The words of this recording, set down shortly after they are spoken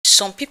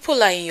Some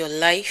people are in your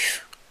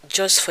life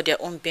just for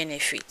their own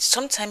benefit.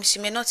 Sometimes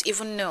you may not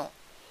even know.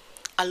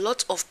 A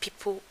lot of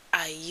people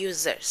are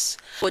users,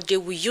 but they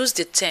will use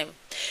the term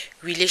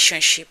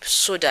relationship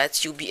so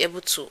that you'll be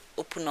able to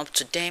open up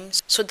to them,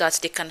 so that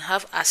they can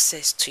have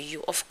access to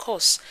you. Of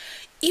course,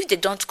 if they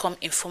don't come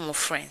in form of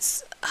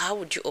friends, how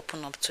would you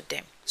open up to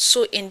them?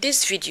 So in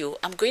this video,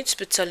 I'm going to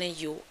be telling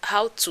you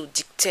how to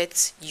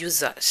dictate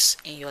users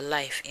in your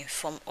life in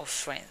form of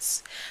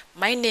friends.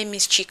 My name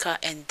is Chika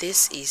and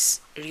this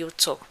is Real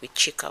Talk with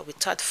Chika.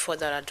 Without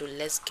further ado,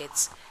 let's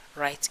get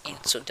right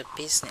into the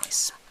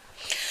business.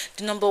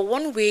 The number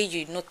one way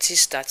you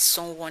notice that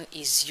someone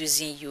is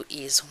using you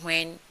is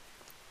when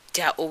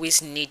they are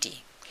always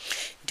needy.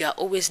 They are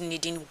always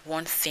needing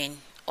one thing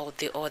or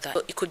the other.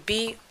 So it could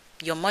be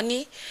your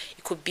money,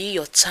 it could be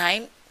your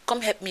time.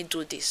 Come help me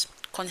do this,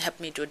 come help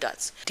me do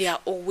that. They are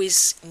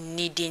always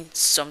needing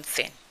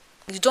something.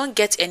 You don't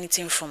get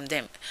anything from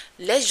them.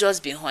 Let's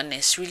just be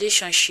honest.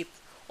 Relationship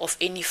of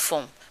any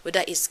form,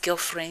 whether it's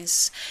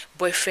girlfriends,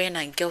 boyfriend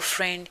and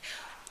girlfriend,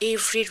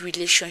 every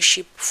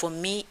relationship for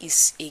me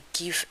is a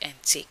give and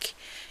take.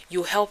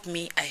 You help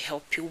me, I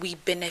help you. We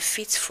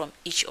benefit from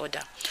each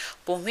other.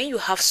 But when you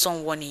have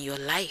someone in your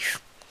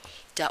life,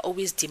 they are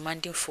always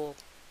demanding for,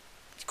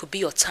 it could be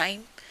your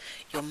time,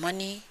 your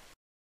money,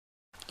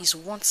 is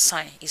one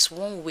sign, is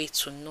one way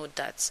to know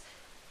that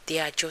they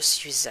are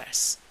just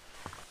users.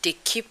 They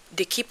keep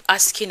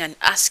asking and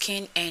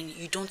asking and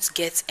you don't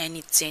get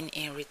anything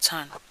in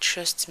return.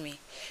 Trust me,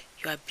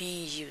 you are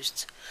being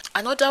used.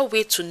 Another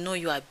way to know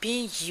you are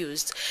being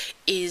used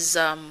is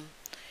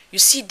you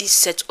see this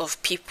set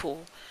of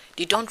people,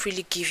 they don't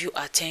really give you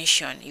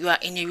attention. You are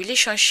in a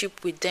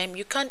relationship with them,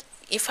 you can't,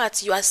 in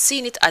fact, you are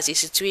seeing it as a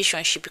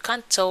situationship. You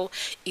can't tell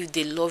if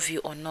they love you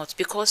or not,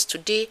 because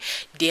today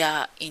they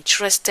are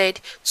interested,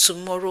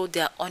 tomorrow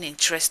they are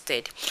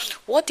uninterested.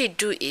 What they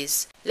do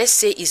is, let's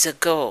say is a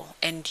girl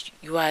and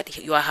you are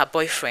her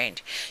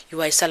boyfriend,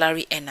 you are a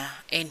salary earner,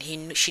 and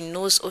she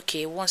knows,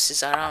 okay, once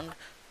it's around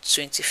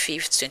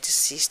 25th,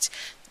 26th,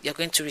 you're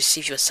going to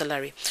receive your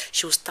salary.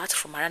 She will start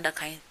from around that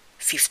kind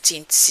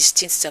 15th,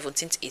 16th,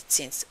 17th,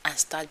 18th and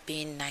start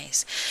being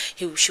nice.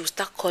 She will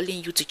start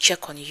calling you to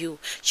check on you.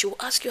 She will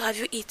ask you, have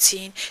you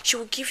eaten? She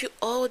will give you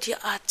all the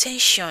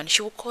attention.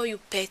 She will call you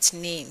pet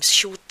names.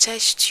 She will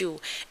test you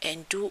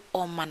and do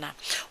all manner.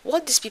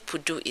 What these people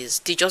do is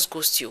they just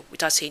ghost you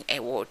without saying a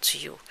word to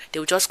you. They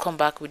will just come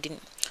back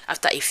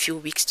after a few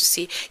weeks to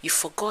say, you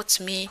forgot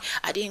me,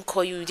 I didn't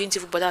call you, you didn't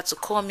even bother to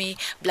call me,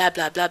 blah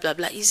blah blah blah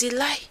blah. Is a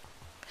lie.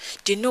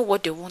 They know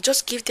what they want.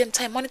 Just give them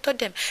time, monitor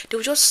them. They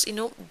will just,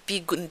 be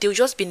good. They will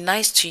just be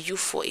nice to you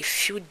for a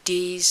few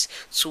days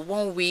to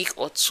 1 week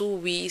or 2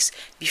 weeks.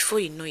 Before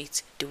you know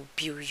it, they will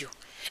bill you.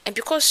 And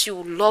because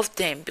you love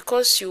them,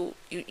 because you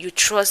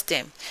trust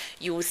them,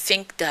 you will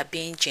think they are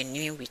being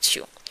genuine with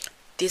you.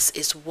 This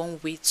is one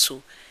way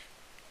to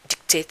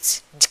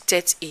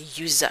dictate a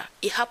user.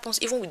 It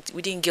happens even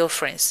within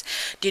girlfriends.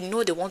 They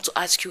know they want to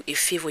ask you a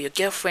favor. Your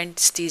girlfriend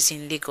stays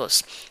in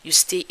Lagos, you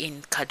stay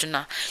in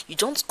Kaduna. You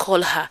don't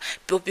call her,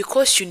 but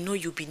because you know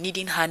you'll be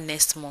needing her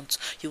next month,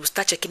 you will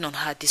start checking on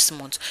her this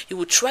month. You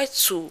will try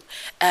to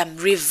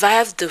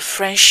revive the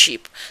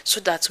friendship so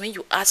that when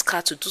you ask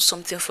her to do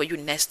something for you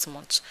next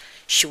month,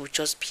 she will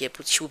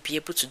be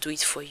able to do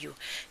it for you.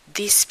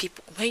 These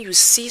people, when you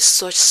see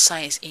such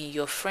signs in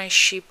your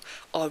friendship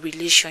or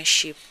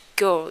relationship,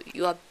 girl,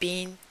 you are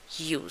being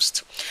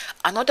used.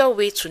 Another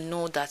way to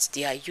know that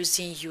they are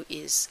using you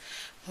is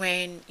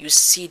when you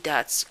see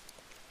that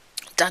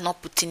they're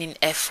not putting in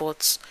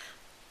efforts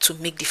to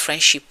make the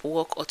friendship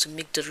work or to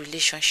make the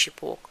relationship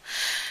work.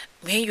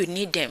 When you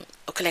need them,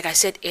 okay, like I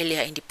said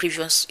earlier in the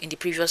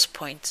previous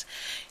point,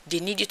 they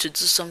need you to do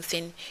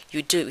something,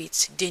 you do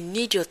it. They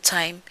need your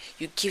time,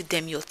 you give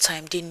them your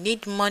time. They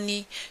need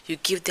money, you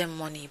give them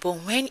money. But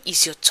when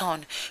is your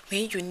turn?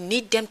 When you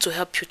need them to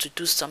help you to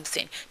do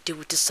something, they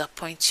will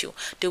disappoint you.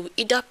 They will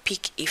either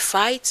pick a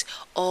fight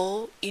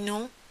or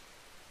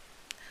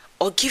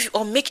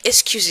or make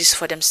excuses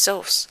for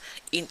themselves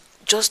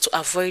just to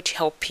avoid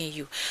helping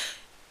you.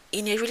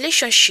 In a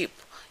relationship,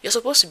 you're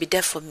supposed to be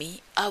there for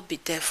me, I'll be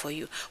there for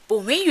you. But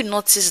when you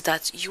notice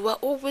that you are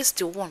always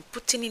the one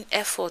putting in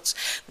efforts,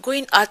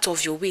 going out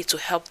of your way to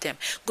help them,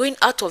 going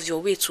out of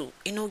your way to,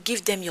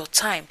 give them your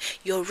time,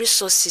 your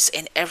resources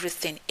and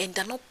everything, and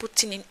they're not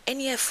putting in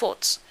any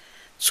efforts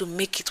to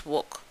make it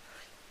work,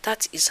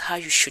 that is how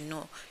you should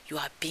know you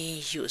are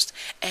being used.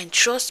 And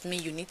trust me,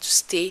 you need to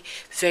stay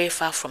very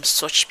far from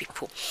such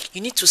people.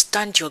 You need to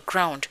stand your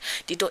ground.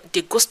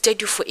 They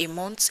ghosted you for a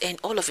month and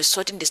all of a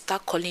sudden they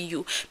start calling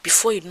you.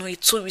 Before you know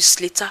it, 2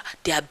 weeks later,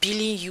 they are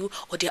billing you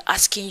or they're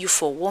asking you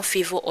for one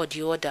favor or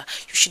the other.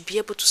 You should be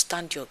able to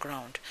stand your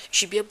ground. You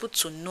should be able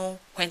to know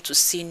when to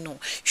say no. You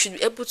should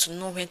be able to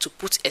know when to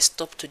put a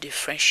stop to the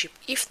friendship.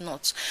 If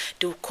not,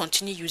 they will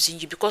continue using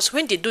you, because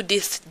when they do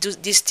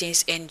these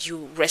things and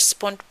you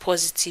respond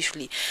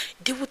positively,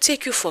 they will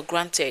take you for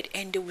granted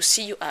and they will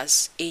see you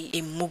as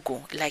a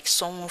mugu, like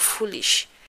someone foolish.